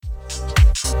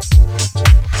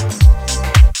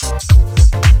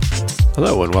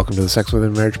Hello and welcome to the Sex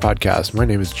Within Marriage podcast. My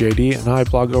name is JD and I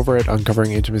blog over at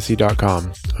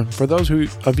uncoveringintimacy.com. For those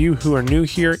of you who are new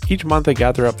here, each month I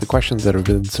gather up the questions that have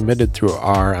been submitted through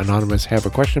our anonymous Have a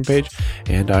Question page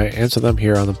and I answer them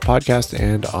here on the podcast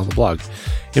and on the blog.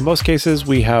 In most cases,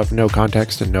 we have no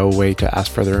context and no way to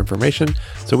ask further information,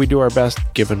 so we do our best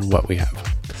given what we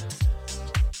have.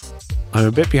 I'm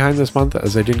a bit behind this month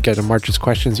as I didn't get to March's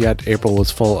questions yet. April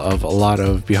was full of a lot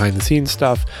of behind-the-scenes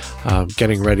stuff,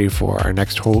 getting ready for our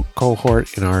next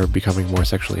cohort in our Becoming More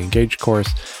Sexually Engaged course,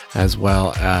 as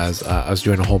well as I was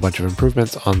doing a whole bunch of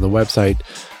improvements on the website,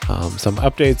 some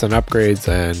updates and upgrades,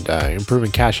 and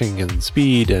improving caching and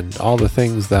speed and all the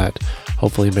things that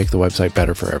hopefully make the website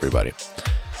better for everybody.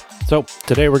 So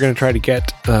today we're going to try to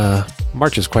get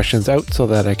March's questions out so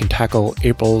that I can tackle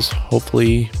April's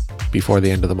hopefully before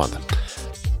the end of the month.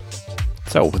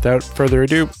 So without further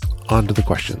ado, on to the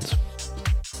questions.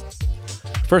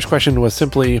 First question was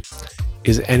simply,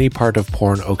 is any part of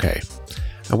porn okay?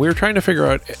 And we were trying to figure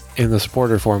out in the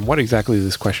supporter forum what exactly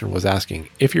this question was asking.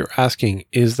 If you're asking,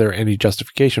 is there any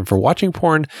justification for watching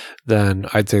porn, then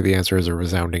I'd say the answer is a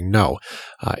resounding no.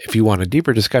 If you want a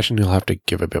deeper discussion, you'll have to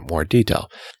give a bit more detail.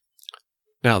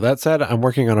 Now, that said, I'm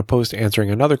working on a post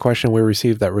answering another question we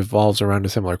received that revolves around a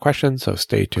similar question, so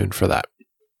stay tuned for that.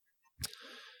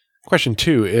 Question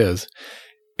 2 is,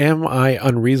 am I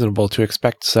unreasonable to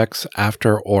expect sex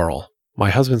after oral? My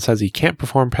husband says he can't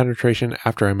perform penetration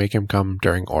after I make him come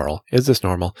during oral. Is this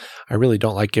normal? I really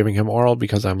don't like giving him oral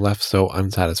because I'm left so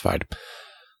unsatisfied.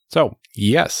 So,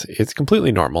 yes, it's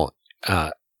completely normal.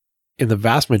 In the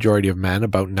vast majority of men,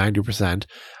 about 90%,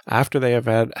 after they have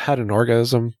had an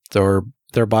orgasm,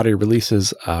 their body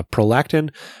releases prolactin,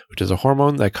 which is a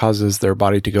hormone that causes their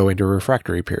body to go into a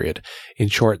refractory period. In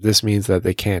short, this means that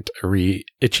they can't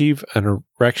achieve an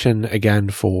erection again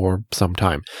for some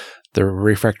time. The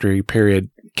refractory period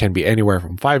can be anywhere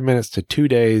from 5 minutes to 2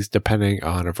 days, depending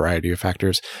on a variety of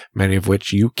factors, many of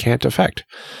which you can't affect.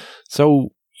 So,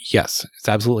 yes, it's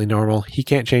absolutely normal. He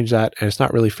can't change that, and it's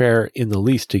not really fair in the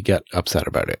least to get upset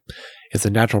about it. It's a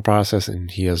natural process, and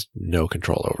he has no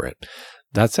control over it.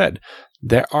 That said,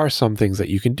 there are some things that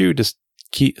you can do to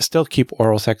still keep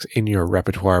oral sex in your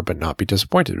repertoire but not be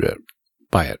disappointed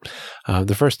by it.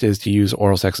 The first is to use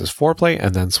oral sex as foreplay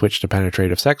and then switch to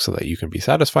penetrative sex so that you can be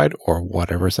satisfied or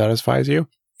whatever satisfies you.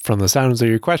 From the sounds of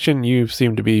your question, you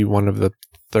seem to be one of the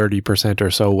 30%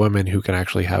 or so women who can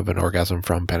actually have an orgasm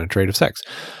from penetrative sex.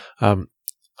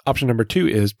 Option number 2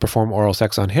 is perform oral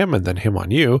sex on him and then him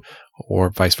on you, or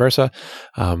vice versa.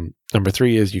 Number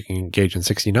 3 is you can engage in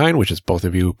 69, which is both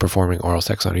of you performing oral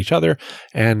sex on each other.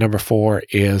 And number 4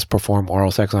 is perform oral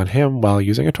sex on him while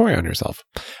using a toy on yourself.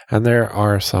 And there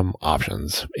are some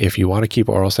options if you want to keep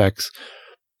oral sex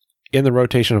in the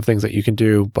rotation of things that you can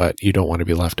do, but you don't want to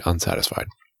be left unsatisfied.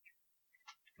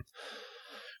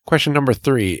 Question number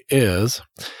 3 is,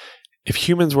 if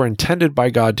humans were intended by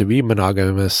God to be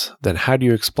monogamous, then how do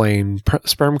you explain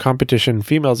sperm competition,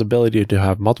 females' ability to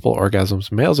have multiple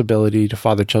orgasms, males' ability to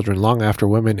father children long after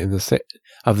women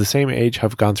of the same age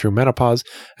have gone through menopause,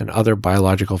 and other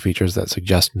biological features that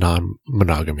suggest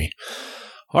non-monogamy?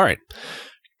 All right,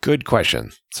 good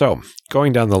question. So,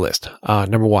 going down the list.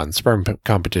 Number 1, sperm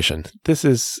competition. This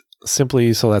is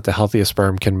simply so that the healthiest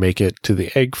sperm can make it to the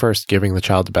egg first, giving the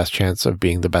child the best chance of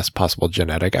being the best possible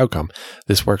genetic outcome.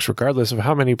 This works regardless of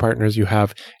how many partners you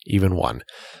have, even one.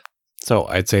 So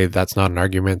I'd say that's not an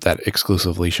argument that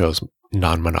exclusively shows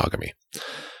non-monogamy.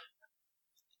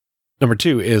 Number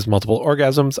 2 is multiple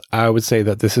orgasms. I would say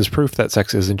that this is proof that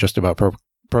sex isn't just about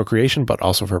procreation, but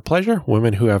also for pleasure.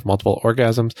 Women who have multiple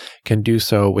orgasms can do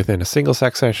so within a single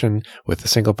sex session with a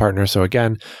single partner. So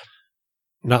again,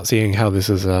 not seeing how this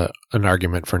is an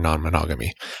argument for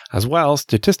non-monogamy. As well,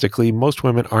 statistically, most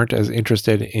women aren't as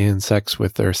interested in sex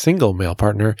with their single male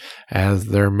partner as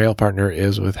their male partner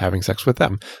is with having sex with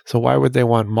them. So why would they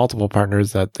want multiple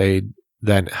partners that they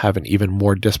then have an even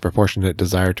more disproportionate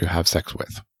desire to have sex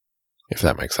with, if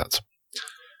that makes sense?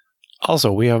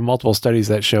 Also, we have multiple studies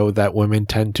that show that women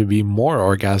tend to be more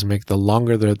orgasmic the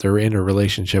longer that they're in a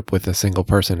relationship with a single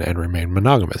person and remain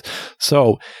monogamous.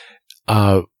 So,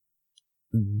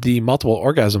 the multiple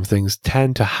orgasm things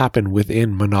tend to happen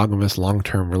within monogamous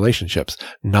long-term relationships,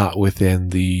 not within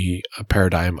the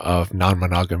paradigm of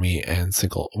non-monogamy and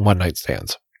single one-night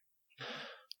stands.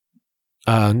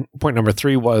 Point number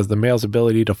 3 was the male's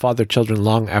ability to father children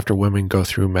long after women go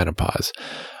through menopause.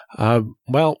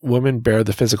 Well, women bear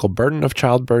the physical burden of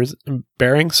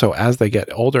childbearing, so as they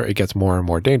get older, it gets more and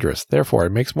more dangerous. Therefore,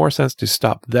 it makes more sense to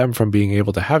stop them from being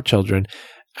able to have children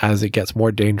as it gets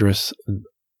more dangerous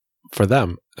for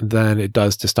them than it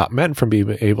does to stop men from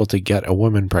being able to get a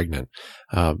woman pregnant.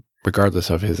 regardless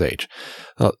of his age.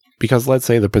 Because let's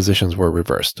say the positions were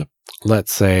reversed.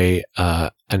 Let's say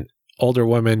an older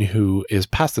woman who is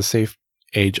past the safe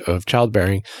age of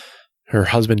childbearing, her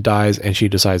husband dies and she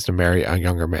decides to marry a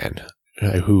younger man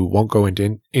who won't go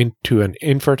into an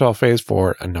infertile phase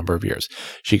for a number of years.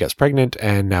 She gets pregnant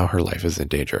and now her life is in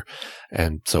danger.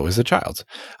 And so is the child's.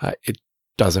 It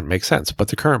doesn't make sense, but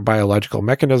the current biological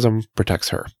mechanism protects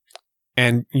her.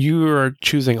 And you are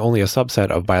choosing only a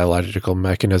subset of biological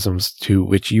mechanisms to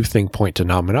which you think point to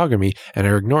non-monogamy and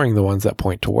are ignoring the ones that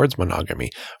point towards monogamy.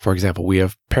 For example, we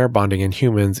have pair bonding in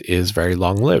humans is very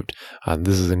long-lived.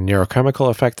 This is a neurochemical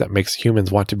effect that makes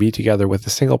humans want to be together with a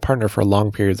single partner for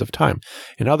long periods of time.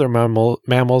 In other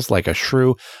mammals, like a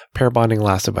shrew, pair bonding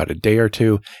lasts about a day or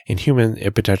two. In humans,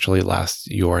 it potentially lasts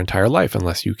your entire life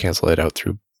unless you cancel it out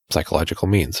through psychological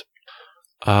means.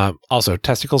 Also,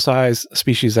 testicle size.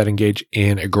 Species that engage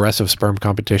in aggressive sperm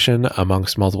competition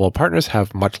amongst multiple partners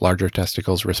have much larger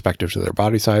testicles respective to their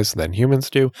body size than humans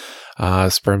do.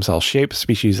 Sperm cell shape.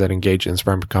 Species that engage in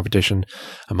sperm competition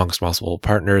amongst multiple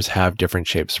partners have different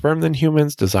shaped sperm than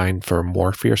humans, designed for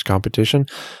more fierce competition.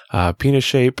 Penis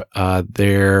shape.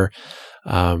 Their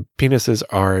penises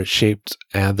are shaped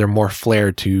and they're more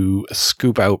flared to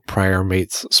scoop out prior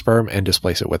mates' sperm and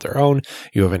displace it with their own.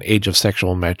 You have an age of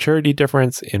sexual maturity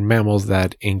difference. In mammals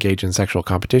that engage in sexual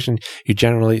competition, you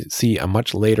generally see a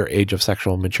much later age of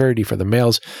sexual maturity for the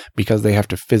males because they have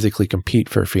to physically compete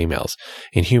for females.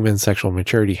 In humans, sexual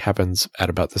maturity happens at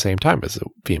about the same time as the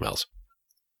females.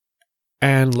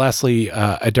 And lastly,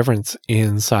 a difference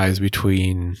in size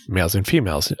between males and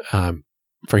females.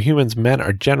 For humans, men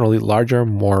are generally larger,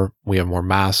 we have more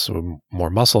mass,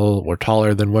 more muscle, we're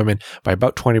taller than women by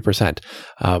about 20%,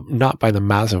 not by the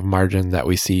massive margin that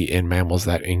we see in mammals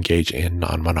that engage in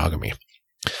non-monogamy.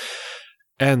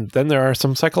 And then there are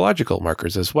some psychological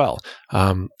markers as well.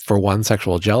 For one,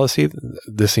 sexual jealousy.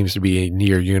 This seems to be a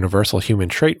near universal human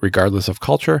trait, regardless of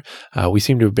culture. We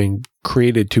seem to have been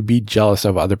created to be jealous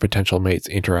of other potential mates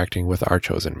interacting with our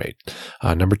chosen mate.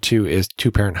 Number two is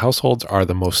two-parent households are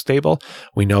the most stable.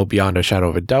 We know beyond a shadow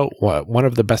of a doubt one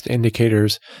of the best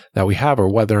indicators that we have are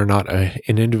whether or not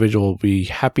an individual will be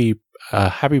a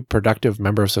happy, productive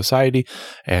member of society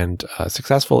and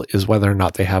successful is whether or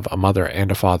not they have a mother and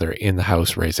a father in the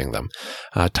house raising them.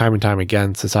 Time and time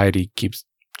again, society keeps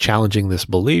challenging this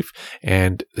belief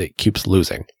and it keeps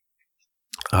losing.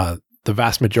 The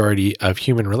vast majority of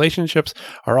human relationships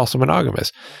are also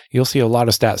monogamous. You'll see a lot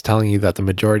of stats telling you that the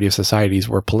majority of societies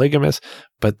were polygamous,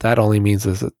 but that only means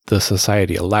that the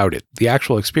society allowed it. The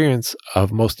actual experience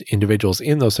of most individuals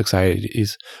in those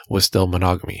societies was still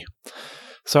monogamy.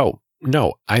 So,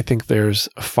 no, I think there's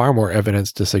far more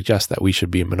evidence to suggest that we should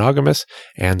be monogamous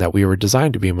and that we were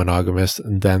designed to be monogamous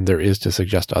than there is to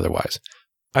suggest otherwise.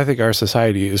 I think our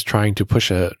society is trying to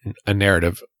push a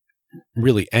narrative,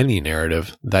 really any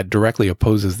narrative, that directly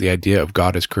opposes the idea of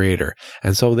God as creator.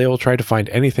 And so they will try to find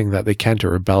anything that they can to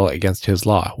rebel against his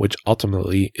law, which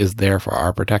ultimately is there for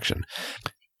our protection.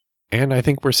 And I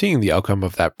think we're seeing the outcome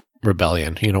of that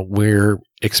rebellion. We're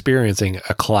experiencing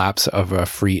a collapse of a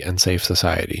free and safe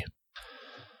society.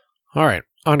 All right,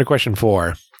 on to question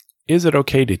 4. Is it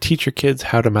okay to teach your kids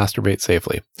how to masturbate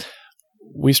safely?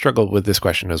 We struggled with this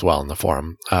question as well in the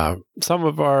forum. Some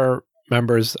of our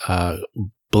members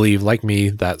believe, like me,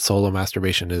 that solo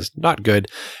masturbation is not good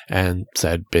and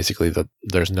said basically that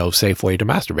there's no safe way to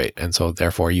masturbate. And so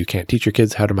therefore you can't teach your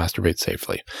kids how to masturbate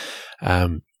safely.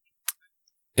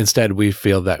 Instead, we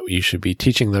feel that you should be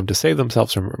teaching them to save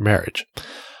themselves from marriage.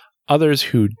 Others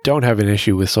who don't have an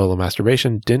issue with solo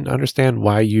masturbation didn't understand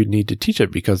why you'd need to teach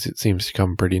it because it seems to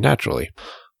come pretty naturally.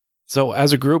 So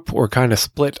as a group, we're kind of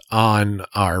split on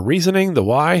our reasoning, the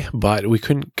why, but we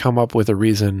couldn't come up with a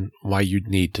reason why you'd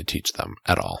need to teach them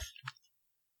at all.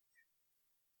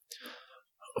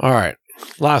 All right,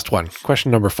 last one,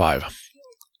 question number 5.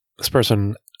 This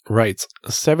person writes,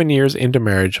 7 years into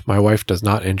marriage, my wife does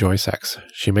not enjoy sex.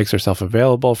 She makes herself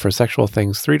available for sexual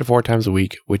things 3 to 4 times a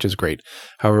week, which is great.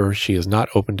 However, she is not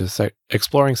open to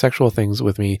exploring sexual things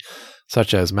with me,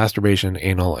 such as masturbation,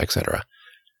 anal, etc.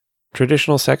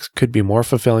 Traditional sex could be more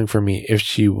fulfilling for me if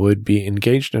she would be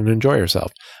engaged and enjoy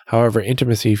herself. However,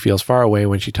 intimacy feels far away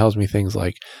when she tells me things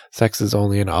like, sex is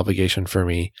only an obligation for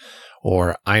me,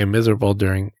 or I am miserable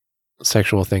during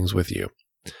sexual things with you.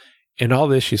 In all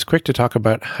this, she's quick to talk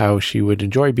about how she would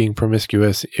enjoy being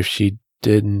promiscuous if she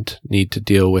didn't need to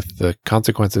deal with the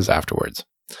consequences afterwards.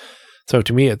 So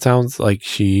to me, it sounds like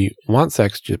she wants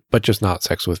sex, but just not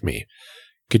sex with me.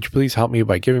 Could you please help me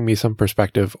by giving me some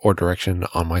perspective or direction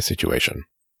on my situation?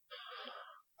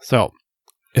 So,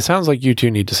 It sounds like you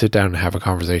two need to sit down and have a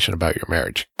conversation about your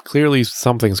marriage. Clearly,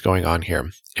 something's going on here.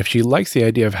 If she likes the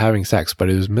idea of having sex, but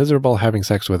is miserable having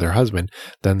sex with her husband,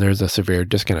 then there's a severe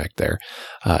disconnect there.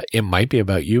 It might be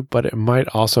about you, but it might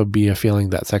also be a feeling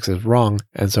that sex is wrong,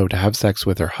 and so to have sex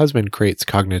with her husband creates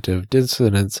cognitive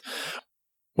dissonance,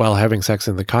 while having sex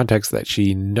in the context that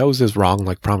she knows is wrong,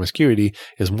 like promiscuity,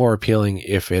 is more appealing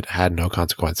if it had no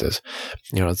consequences.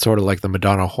 It's sort of like the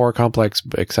Madonna whore complex,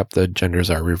 except the genders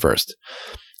are reversed.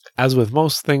 As with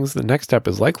most things, the next step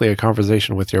is likely a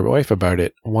conversation with your wife about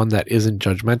it, one that isn't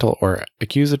judgmental or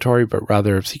accusatory, but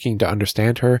rather seeking to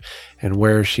understand her and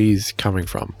where she's coming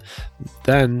from.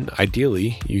 Then,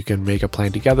 ideally, you can make a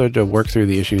plan together to work through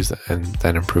the issues and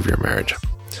then improve your marriage.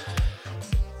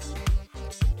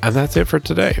 And that's it for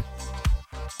today.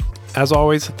 As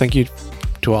always, thank you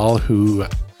to all who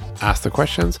asked the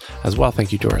questions. As well,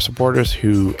 thank you to our supporters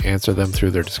who answer them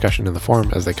through their discussion in the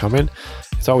forum as they come in.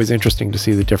 It's always interesting to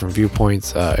see the different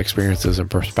viewpoints, experiences, and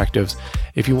perspectives.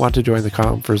 If you want to join the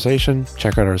conversation,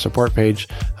 check out our support page.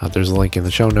 There's a link in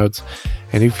the show notes.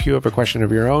 And if you have a question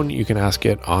of your own, you can ask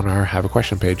it on our Have a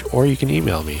Question page, or you can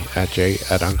email me at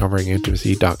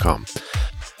j@uncoveringintimacy.com.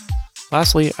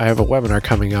 Lastly, I have a webinar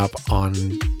coming up on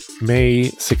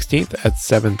May 16th at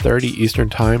 7:30 Eastern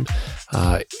Time.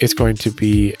 It's going to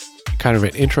be kind of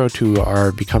an intro to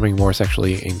our Becoming More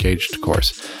Sexually Engaged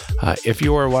course. If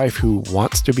you are a wife who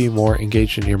wants to be more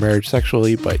engaged in your marriage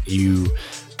sexually, but you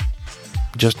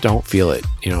just don't feel it,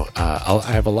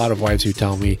 I have a lot of wives who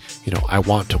tell me, I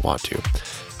want to.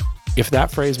 If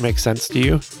that phrase makes sense to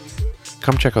you,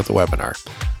 come check out the webinar.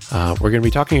 We're going to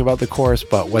be talking about the course,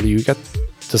 but whether you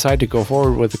decide to go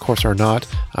forward with the course or not,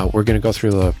 we're going to go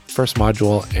through the first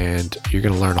module and you're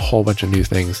going to learn a whole bunch of new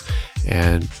things,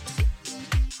 and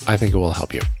I think it will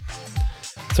help you.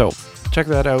 So check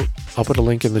that out. I'll put a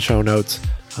link in the show notes.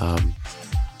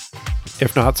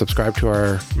 If not, subscribe to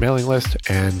our mailing list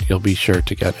and you'll be sure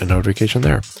to get a notification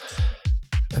there.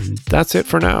 And that's it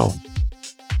for now.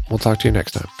 We'll talk to you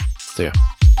next time. See ya.